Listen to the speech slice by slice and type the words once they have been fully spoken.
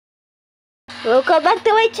Welcome back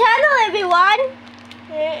to my channel, everyone.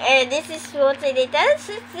 And this is what I did.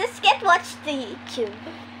 Let's get watch the YouTube.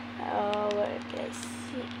 Where can I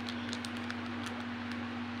see?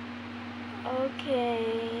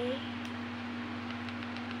 Okay.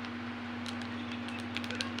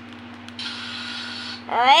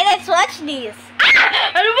 Alright, let's watch this.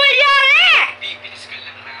 Ah! Ano ba nangyari? Piniskal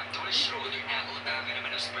ng Raptors, Schroeder na utangan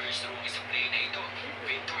naman ng Spurs noong isang play na ito.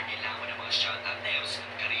 Victor nilawan ng mga shot at nails,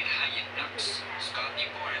 career high in blocks.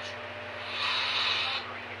 Scotty Barnes.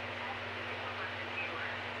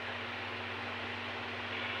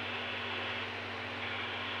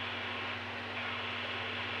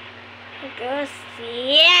 Go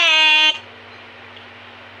see it.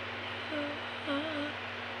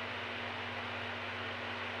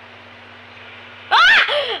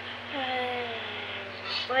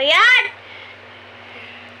 Ayan!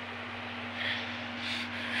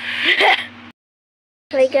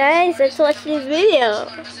 Hey guys, let's watch this video.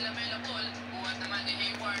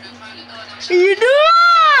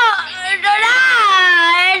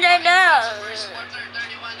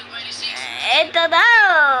 Ito na!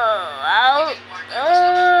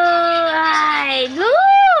 Ay,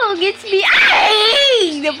 look! It's me!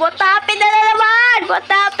 Ay! What happened na naman? What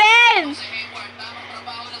happened?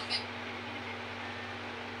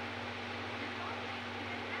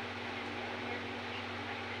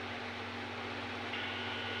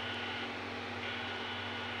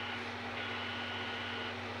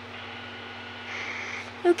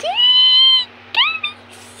 Okay.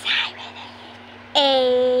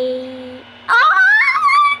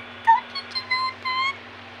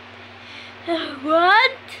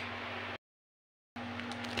 What?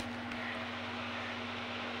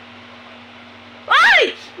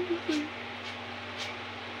 Ay!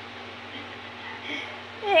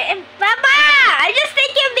 Papa! I just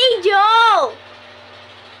take a video!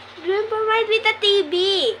 Don't provide with the TV.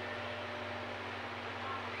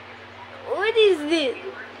 What is this?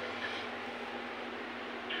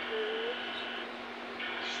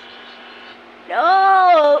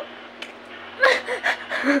 No!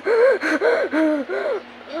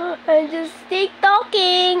 I just keep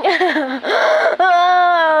talking.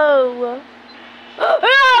 Oh! No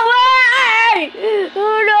way!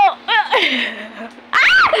 Oh no!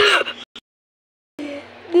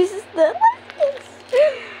 This is the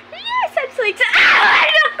yes, I'm so excited. I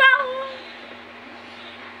don't know.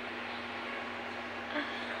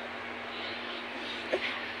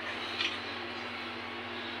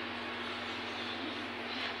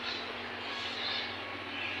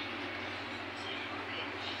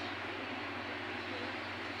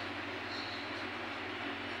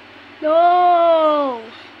 No!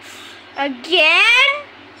 Again?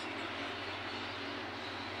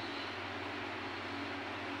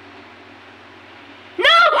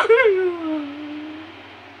 No!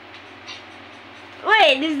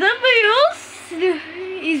 Wait, is that oils?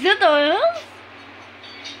 Is that oils?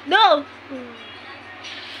 No!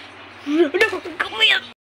 No, come here!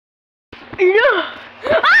 No!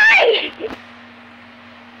 Ay!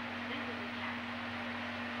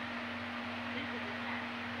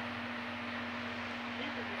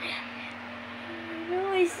 No,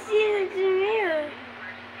 I see it in here.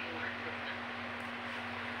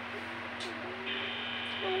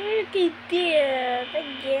 Look at that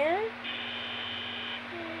again.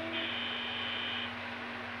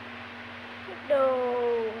 No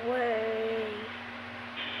way.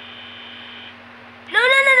 No,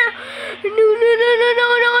 no, no, no. No, no, no, no, no,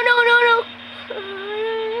 no, no, no, no.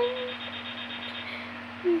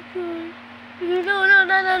 No, no,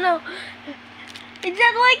 no, no, no. It's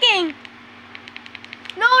not working.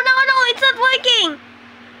 No, no, no, it's not working.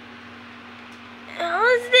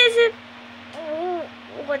 How's this? Oh,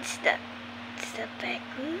 what's that? Is that back?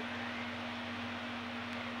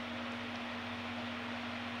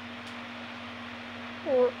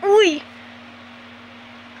 Oh, uy!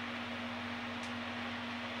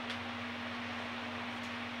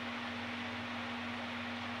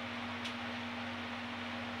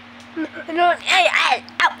 No, ay,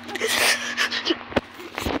 ow!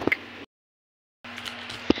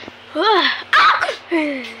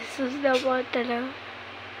 Sus naman talaga.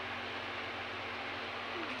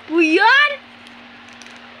 Buyan!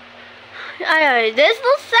 Ay, there's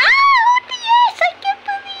no sound! Yes, I can't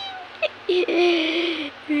believe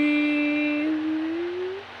it.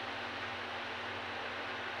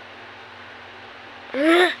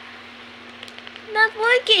 Not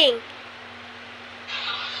working.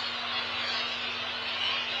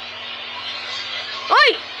 Oi!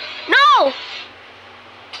 No!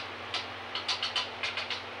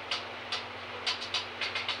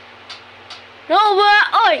 No, but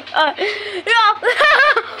Oi! No!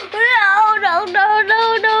 No!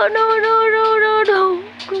 No!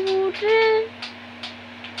 Come on, then.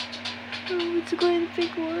 Oh, it's going to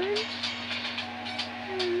pick one.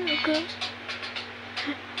 Okay.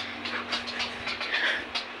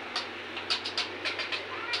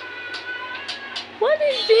 What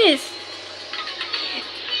is this?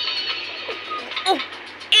 Oh,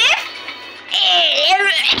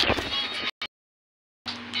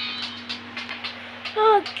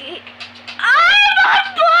 okay. I'm on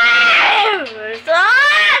fire!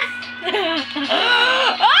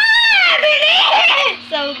 Bilis!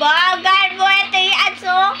 Sabagan mo ito yan,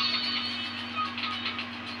 so?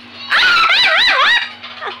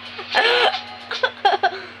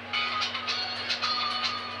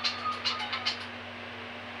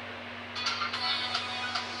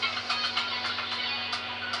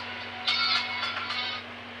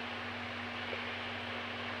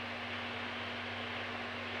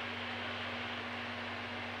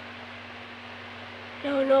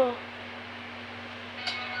 No.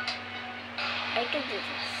 I can do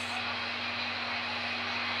this.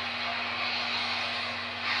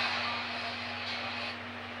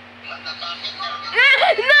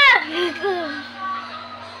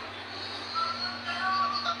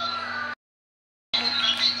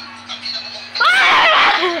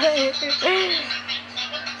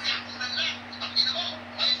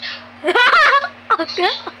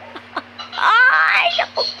 Okay. Ay,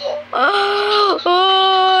 naku po.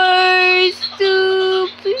 Ay,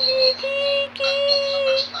 stupid.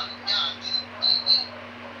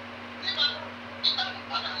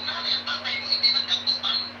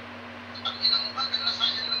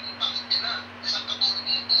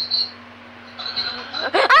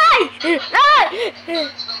 Ay!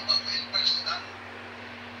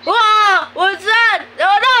 Wow! What's that? No!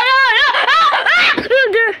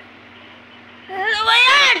 Ano ba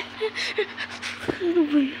yan?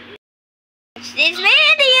 Watch this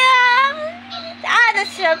video!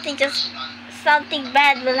 That's something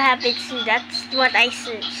bad will happen soon. That's what I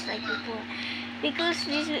searched like before. Because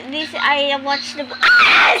this I watched the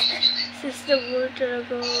Sister Water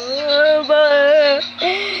go.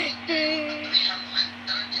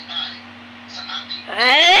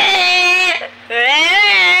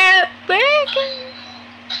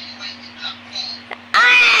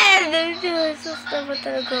 Sister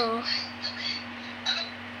Water go.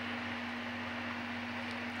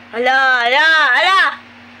 Ala!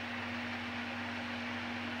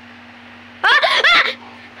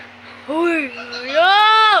 Uy!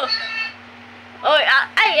 Uy!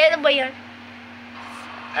 Ay! Ano ba yan?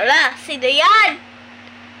 Ala! Sino yan?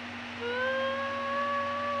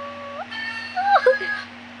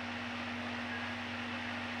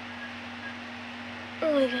 Oh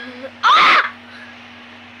my God! Ah!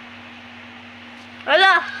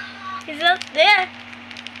 Ala! He's not there!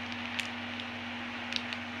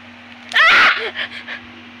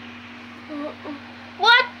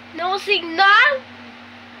 What? No signal?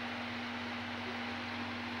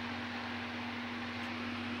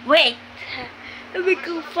 Wait. Let me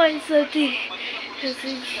go find something else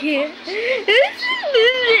in here.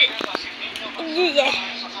 Yeah.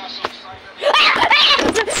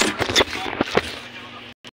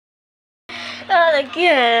 Oh,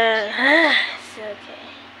 again. It's okay.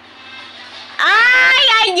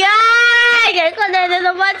 Ay! Yan ko na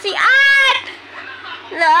naman si At!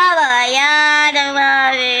 Yan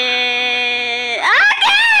naman eh.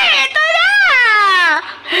 Okay! Ito na!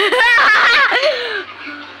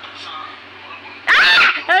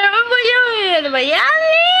 Ano ba yun? Ano ba yan?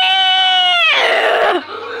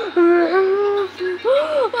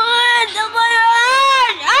 Ano ba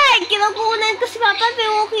yan? Ay! Kinakunan ko si Papa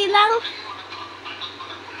pero okay lang.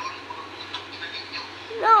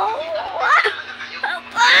 No!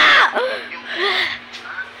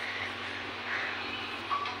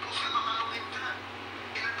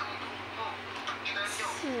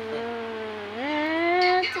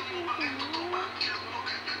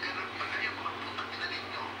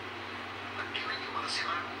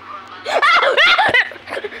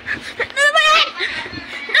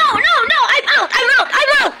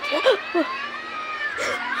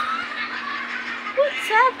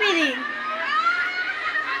 What's happening?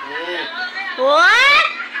 What?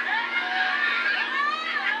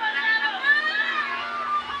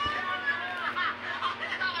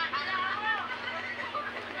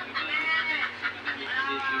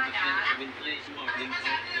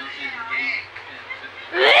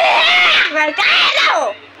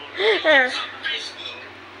 Mercado!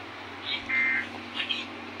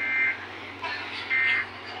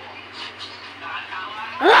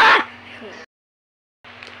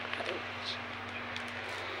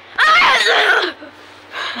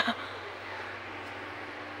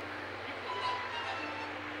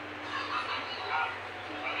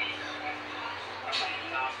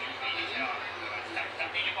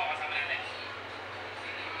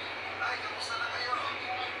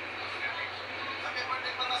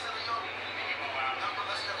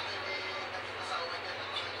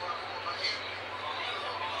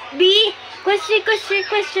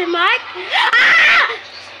 Question mark? Ah!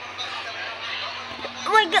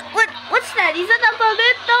 Oh my god, what's that? Is that a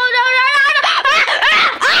puppet? No, no, no, no, no!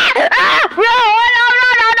 Ah! No, no,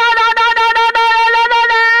 no, no, no, no, no, no, no,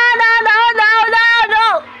 no, no, no, no, no,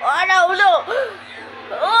 oh no, no!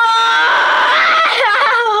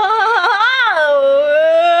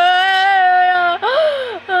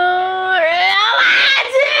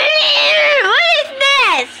 What is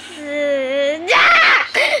this?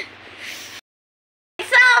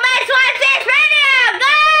 So let's watch this video!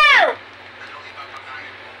 Go!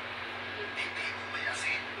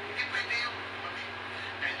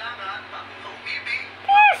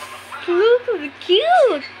 Super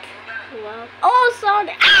cute! Wow. Oh,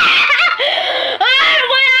 sorry! I'm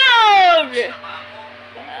loud!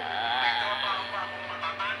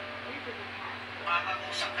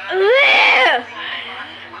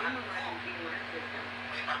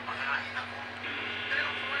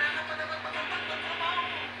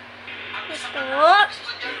 Stop!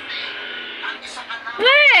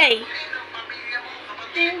 Hey!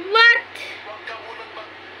 What?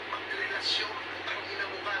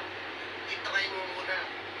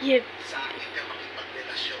 Yep.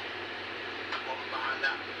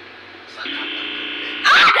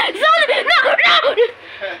 Ah! Sorry! No! No!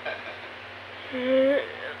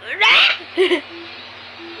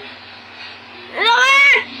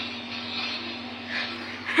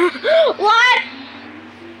 No! What?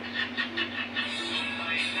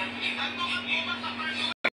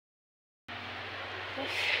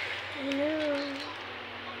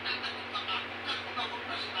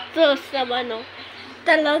 Sus naman, no?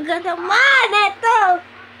 Talaga naman, ito!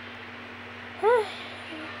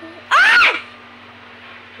 Ah!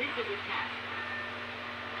 This is a test.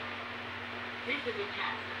 This is a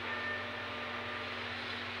test.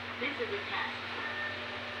 This is a test.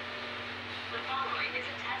 The following is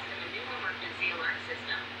a test of a new emergency alert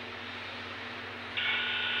system.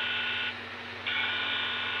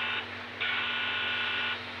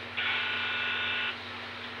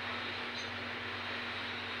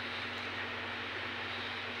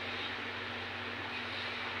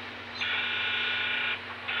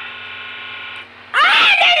 Ah!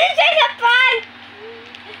 This is just a